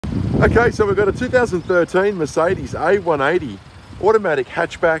Okay, so we've got a 2013 Mercedes A180 automatic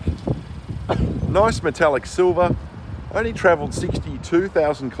hatchback, nice metallic silver, only travelled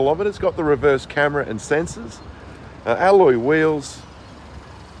 62,000 kilometres, got the reverse camera and sensors, alloy wheels,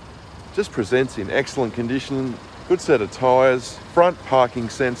 just presents in excellent condition, good set of tyres, front parking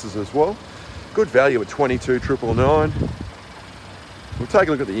sensors as well, good value at $22,999. We'll take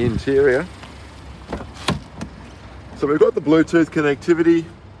a look at the interior. So we've got the Bluetooth connectivity,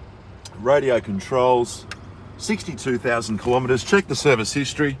 radio controls, 62,000 kilometres, check the service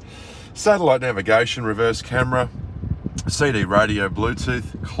history, satellite navigation, reverse camera, CD radio,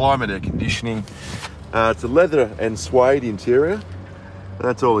 Bluetooth, climate air conditioning. It's a leather and suede interior, and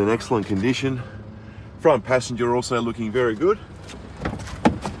that's all in excellent condition. Front passenger also looking very good.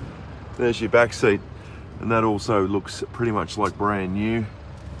 There's your back seat, and that also looks pretty much like brand new.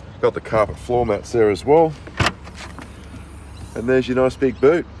 Got the carpet floor mats there as well. And there's your nice big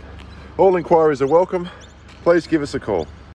boot. All inquiries are welcome. Please give us a call.